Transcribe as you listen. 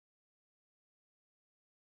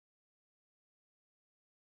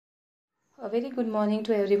A very good morning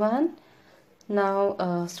to everyone.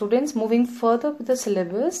 Now, students, moving further with the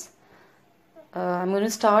syllabus, I'm going to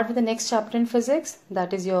start with the next chapter in physics.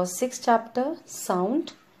 That is your sixth chapter,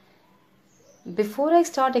 sound. Before I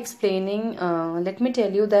start explaining, let me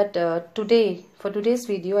tell you that for today's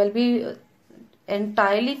video, I'll be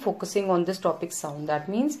entirely focusing on this topic, sound. That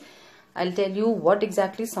means I'll tell you what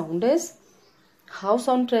exactly sound is, how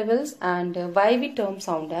sound travels, and why we term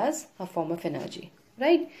sound as a form of energy.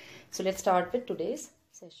 Right? So let's start with today's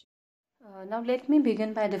session. Now let me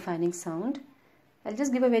begin by defining sound. I'll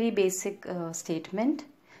just give a very basic statement.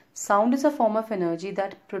 Sound is a form of energy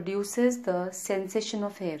that produces the sensation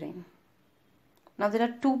of hearing. Now there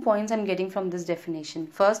are 2 points I'm getting from this definition.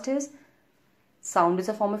 First is sound is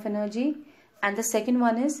a form of energy, and the second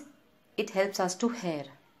one is it helps us to hear.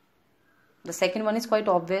 The second one is quite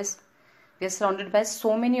obvious. We are surrounded by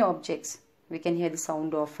so many objects. We can hear the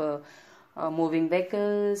sound of moving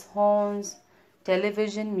vehicles, horns,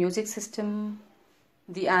 television, music system,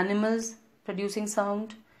 the animals producing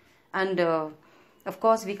sound, and of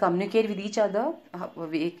course we communicate with each other.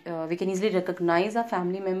 We can easily recognize our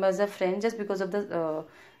family members, our friends, just because of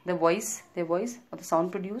their voice or the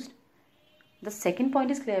sound produced. The second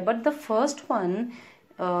point is clear, but the first one,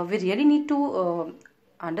 we really need to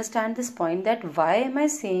understand this point, that why am I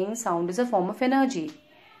saying sound is a form of energy?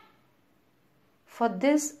 For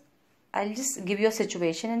this, I'll just give you a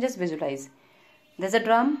situation and just visualize. There's a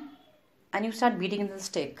drum and you start beating the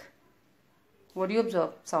stick. What do you observe?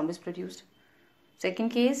 Sound is produced. Second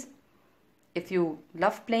case, if you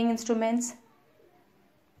love playing instruments,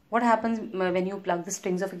 what happens when you plug the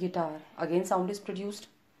strings of a guitar? Again, sound is produced.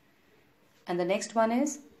 And the next one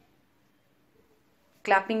is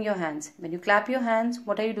clapping your hands. When you clap your hands,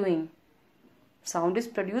 what are you doing? Sound is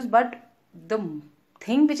produced, but the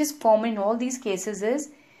thing which is common in all these cases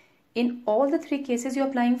is, in all the 3 cases you are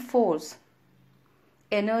applying force.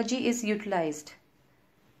 Energy is utilized.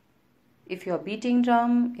 If you are beating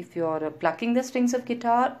drum, if you are plucking the strings of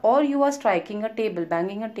guitar, or you are striking a table,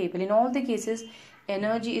 banging a table, in all the cases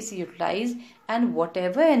energy is utilized, and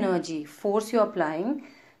whatever energy, force you are applying,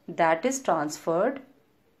 that is transferred,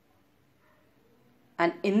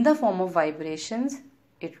 and in the form of vibrations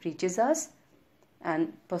it reaches us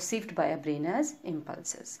and perceived by our brain as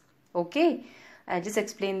impulses. Okay, I'll just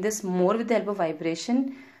explain this more with the help of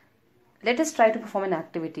vibration. Let us try to perform an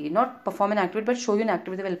activity. Not perform an activity, but show you an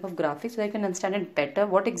activity with the help of graphics so that you can understand it better.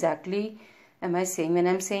 What exactly am I saying when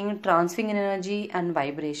I'm saying transferring energy and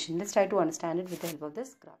vibration? Let's try to understand it with the help of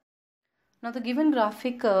this graph. Now the given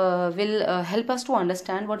graphic will help us to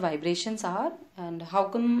understand what vibrations are and how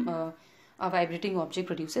come a vibrating object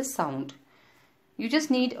produces sound. You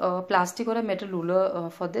just need a plastic or a metal ruler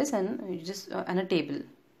for this, and and a table,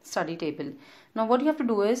 study table. Now what you have to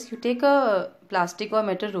do is, you take a plastic or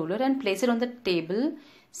metal ruler and place it on the table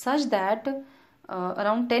such that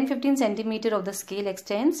around 10-15 centimeter of the scale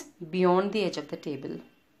extends beyond the edge of the table.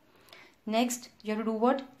 Next, you have to do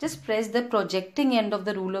what? Just press the projecting end of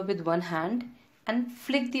the ruler with one hand and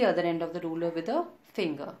flick the other end of the ruler with a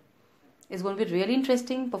finger. It's going to be really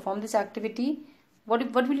interesting. Perform this activity.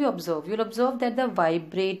 What will you observe? You'll observe that the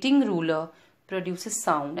vibrating ruler produces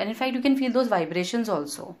sound, and in fact you can feel those vibrations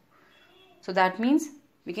also. So that means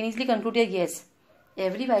we can easily conclude that yes,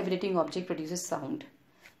 every vibrating object produces sound.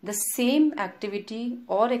 The same activity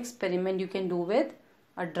or experiment you can do with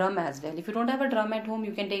a drum as well. If you don't have a drum at home,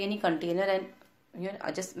 you can take any container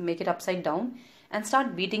and just make it upside down and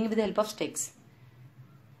start beating it with the help of sticks.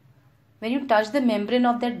 When you touch the membrane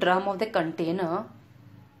of that drum, of the container,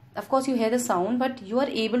 of course you hear the sound, but you are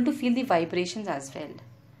able to feel the vibrations as well.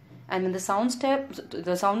 And when the sound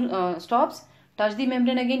stops, touch the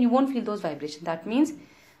membrane again, you won't feel those vibrations. That means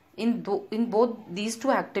in both these 2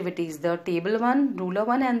 activities, the table one, ruler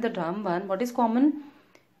one, and the drum one, what is common?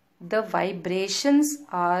 The vibrations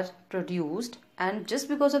are produced, and just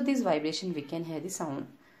because of these vibrations we can hear the sound.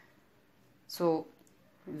 So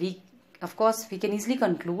of course we can easily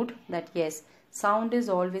conclude that yes, sound is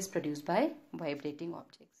always produced by vibrating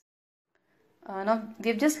objects. Now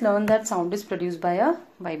we've just learned that sound is produced by a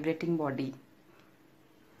vibrating body.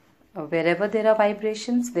 Wherever there are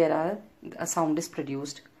vibrations, a sound is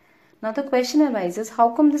produced. Now the question arises,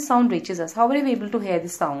 how come this sound reaches us? How are we able to hear the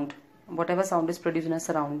sound? Whatever sound is produced in our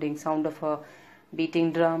surroundings, sound of a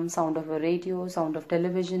beating drum, sound of a radio, sound of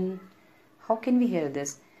television. How can we hear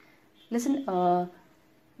this? Listen,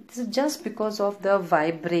 this is just because of the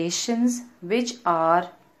vibrations which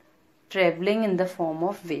are traveling in the form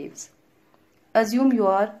of waves. Assume you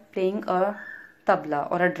are playing a tabla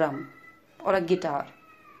or a drum or a guitar.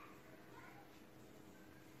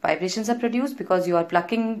 Vibrations are produced because you are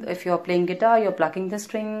plucking, if you are playing guitar, you're plucking the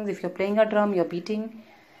strings. If you're playing a drum, you're beating.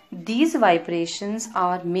 These vibrations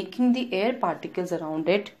are making the air particles around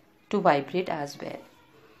it to vibrate as well.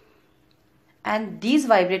 And these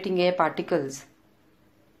vibrating air particles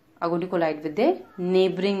are going to collide with their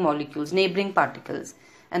neighboring molecules, neighboring particles.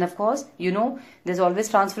 And of course, you know, there's always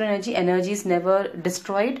transfer energy. Energy is never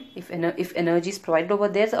destroyed. If energy is provided over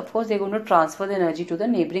there, so of course, they're going to transfer the energy to the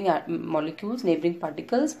neighboring molecules, neighboring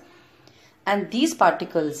particles. And these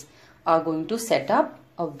particles are going to set up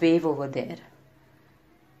a wave over there.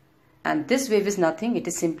 And this wave is nothing. It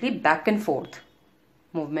is simply back and forth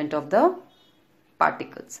movement of the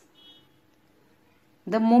particles.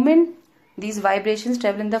 The moment these vibrations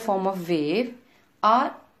travel in the form of wave,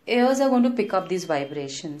 our ears are going to pick up these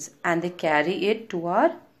vibrations and they carry it to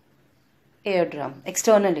our eardrum,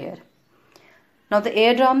 external ear. Now the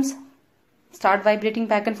eardrums start vibrating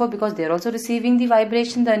back and forth because they are also receiving the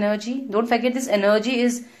vibration, the energy. Don't forget, this energy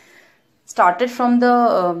is started from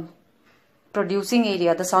the producing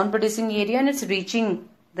area, the sound producing area, and it's reaching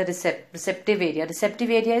the receptive area. Receptive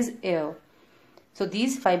area is ear. So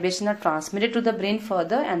these vibrations are transmitted to the brain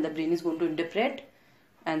further, and the brain is going to interpret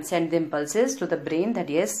and send the impulses to the brain that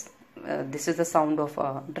yes, this is the sound of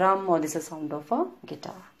a drum or this is the sound of a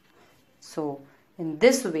guitar. So in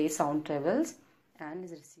this way sound travels and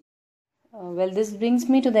is received. Well, this brings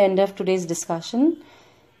me to the end of today's discussion.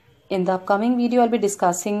 In the upcoming video, I'll be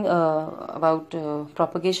discussing about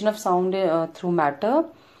propagation of sound through matter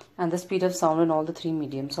and the speed of sound in all the three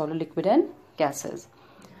mediums, solid, liquid and gases.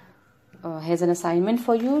 Here's an assignment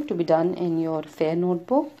for you to be done in your fair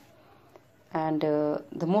notebook. And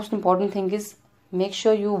the most important thing is, make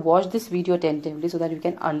sure you watch this video attentively so that you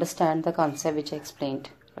can understand the concept which I explained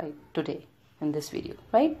right today in this video,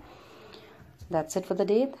 right? That's it for the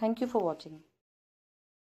day. Thank you for watching.